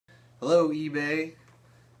Hello eBay.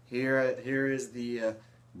 Here is the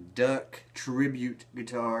Duck tribute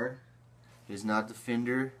guitar. It is not the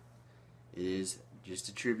Fender. It is just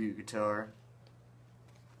a tribute guitar.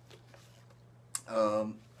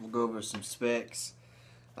 We'll go over some specs.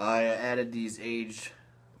 I added these aged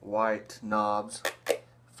white knobs,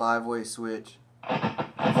 5-way switch.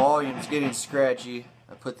 The volume's getting scratchy.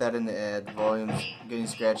 I put that in the ad. The volume's getting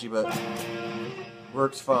scratchy, but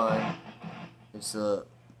works fine. It's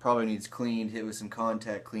probably needs cleaned, hit with some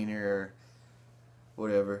contact cleaner or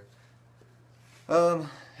whatever.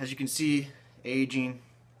 As you can see, aging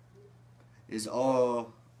is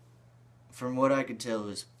all, from what I could tell,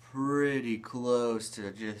 is pretty close to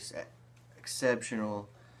just exceptional.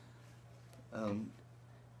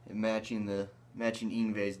 Matching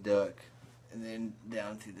Yngwie's duck, and then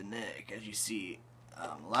down through the neck, as you see,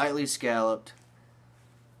 lightly scalloped.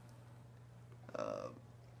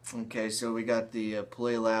 Okay, so we got the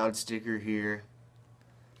Play Loud sticker here.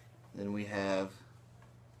 Then we have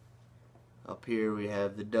up here we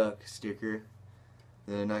have the duck sticker,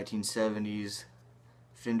 the 1970s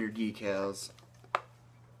Fender decals,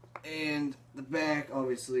 and the back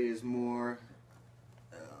obviously is more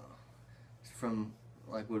from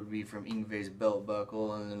like would be from Yngwie's belt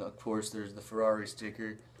buckle, and then of course there's the Ferrari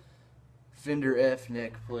sticker, Fender F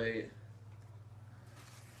neck plate.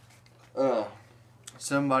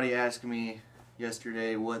 Somebody asked me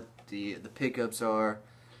yesterday what the pickups are.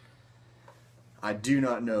 I do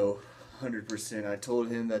not know 100%. I told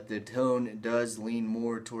him that the tone does lean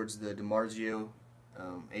more towards the DiMarzio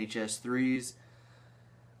HS3s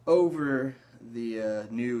over the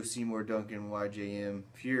new Seymour Duncan YJM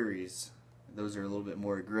Furies. Those are a little bit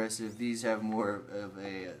more aggressive. These have more of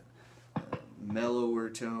a mellower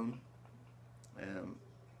tone, you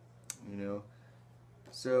know.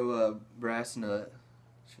 So brass nut,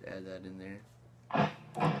 should add that in there.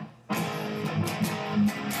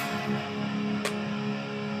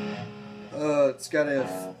 It's got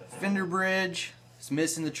a fender bridge. It's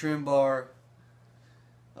missing the trim bar.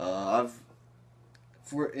 In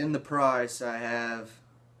the price I have,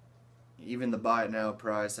 even the buy it now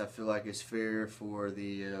price, I feel like is fair for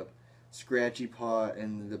the scratchy pot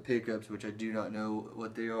and the pickups, which I do not know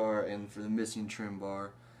what they are, and for the missing trim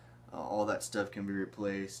bar. All that stuff can be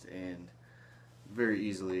replaced, and very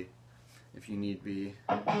easily if you need be.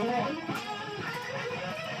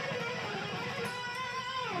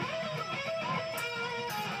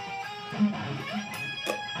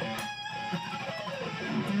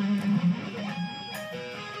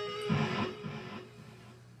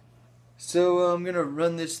 So I'm going to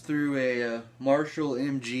run this through a Marshall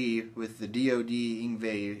MG with the DoD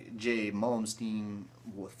Yngwie J Malmsteen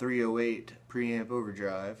 308 preamp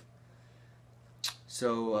overdrive.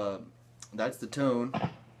 So that's the tone.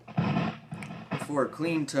 For a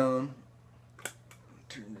clean tone,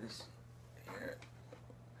 turn this here.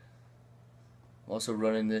 I'm also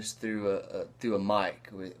running this through a mic,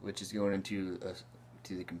 which is going into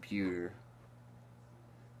to the computer.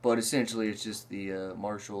 But essentially, it's just the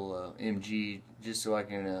Marshall MG, just so I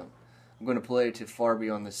can. I'm going to play to Far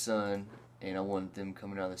Beyond the Sun, and I want them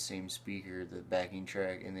coming out of the same speaker, the backing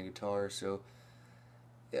track and the guitar. So,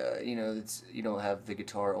 you know, you don't have the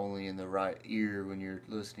guitar only in the right ear when you're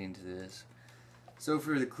listening to this. So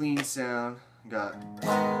for the clean sound, got.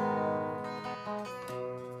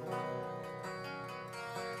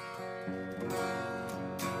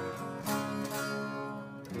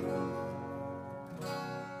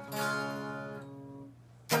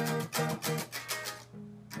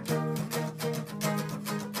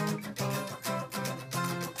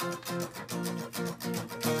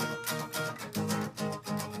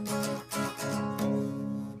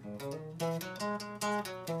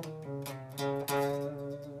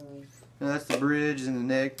 Now that's the bridge and the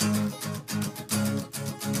neck.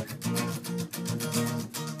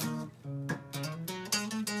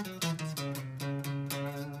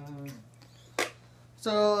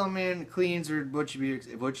 So I mean, cleans are what you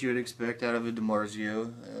would expect out of a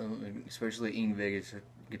DiMarzio, especially Yngwie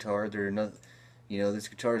guitar. They're not, you know, this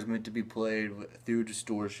guitar is meant to be played through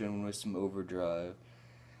distortion with some overdrive,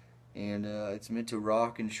 and it's meant to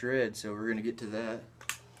rock and shred. So we're gonna get to that.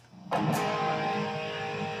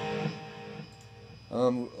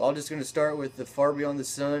 I'm just going to start with the Far Beyond the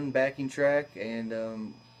Sun backing track, and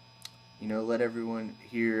you know, let everyone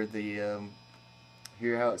hear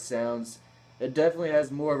hear how it sounds. It definitely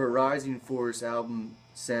has more of a Rising Force album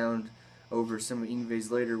sound over some of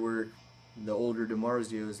Yngwie's later work, the older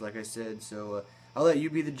DiMarzios, like I said. So I'll let you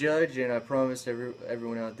be the judge, and I promised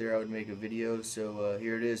everyone out there I would make a video. So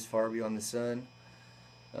here it is, Far Beyond the Sun,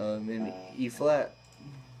 in E flat.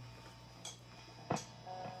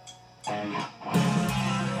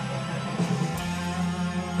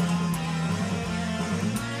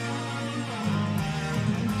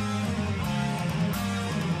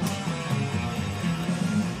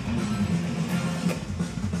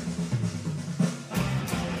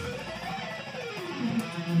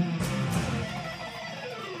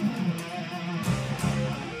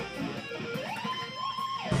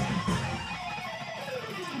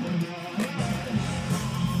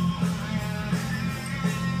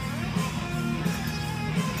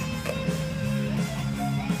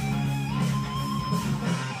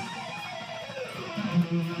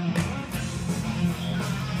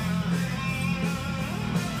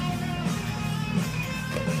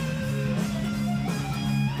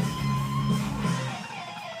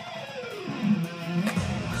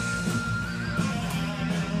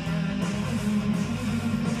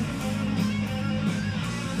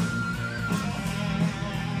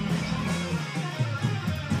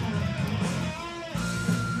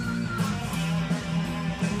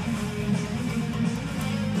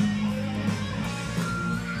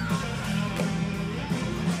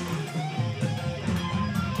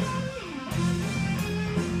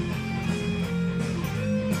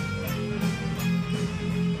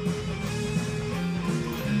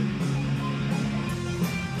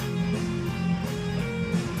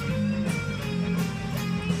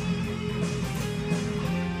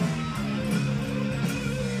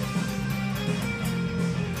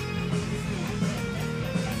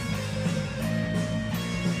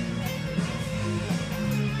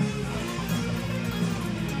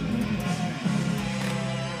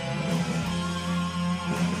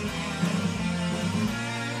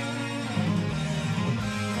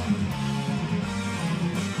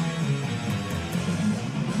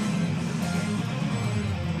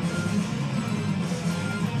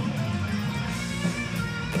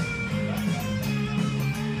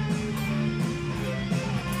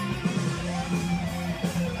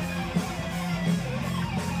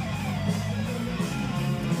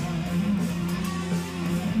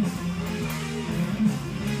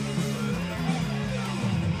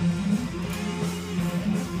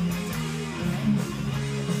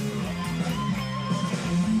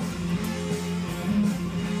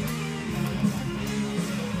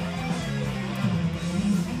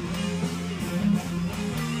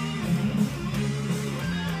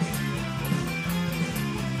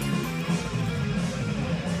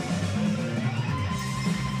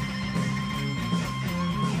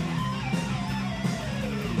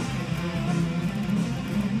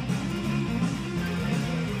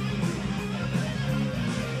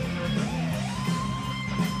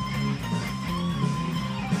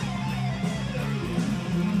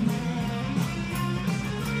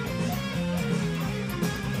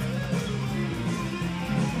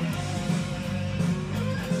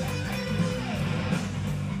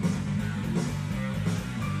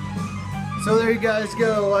 So there you guys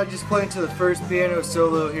go. I just played into the first piano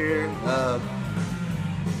solo here.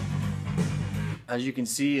 As you can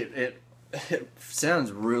see, it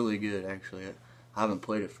sounds really good actually. I haven't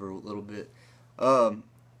played it for a little bit.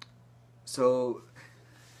 So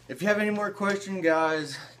if you have any more questions,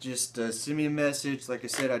 guys, just send me a message. Like I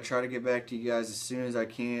said, I try to get back to you guys as soon as I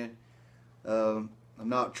can. I'm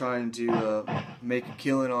not trying to make a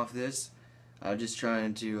killing off this. I'm just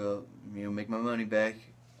trying to make my money back.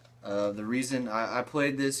 The reason I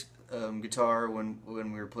played this guitar when we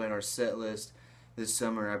were playing our set list this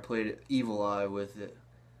summer, I played Evil Eye with it,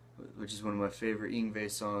 which is one of my favorite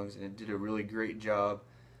Yngwie songs, and it did a really great job.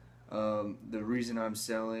 The reason I'm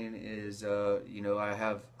selling is, I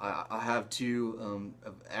have two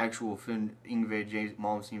actual Yngwie J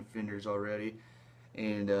Malmsteen Fenders already,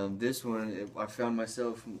 and this one I found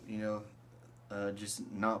myself, just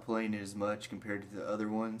not playing it as much compared to the other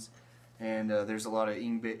ones. And there's a lot of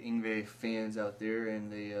Yngwie fans out there,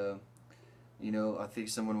 and they, I think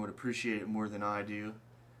someone would appreciate it more than I do.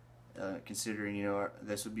 Considering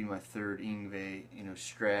this would be my third Yngwie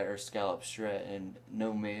Strat or scallop Strat, and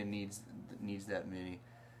no man needs that many,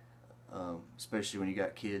 especially when you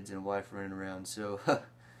got kids and a wife running around. So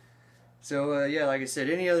yeah, like I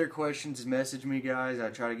said, any other questions, message me, guys. I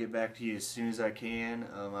try to get back to you as soon as I can.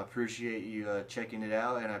 I appreciate you checking it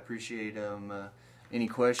out, and I appreciate any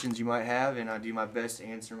questions you might have, and I do my best to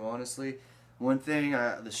answer them honestly. One thing,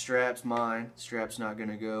 the strap's mine. The strap's not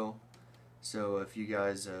gonna go. So if you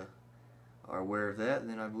guys are aware of that,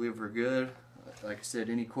 then I believe we're good. Like I said,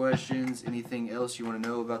 any questions, anything else you want to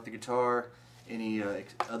know about the guitar, any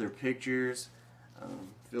other pictures,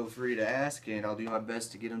 feel free to ask, and I'll do my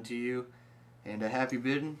best to get them to you. And happy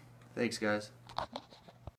bidding. Thanks, guys.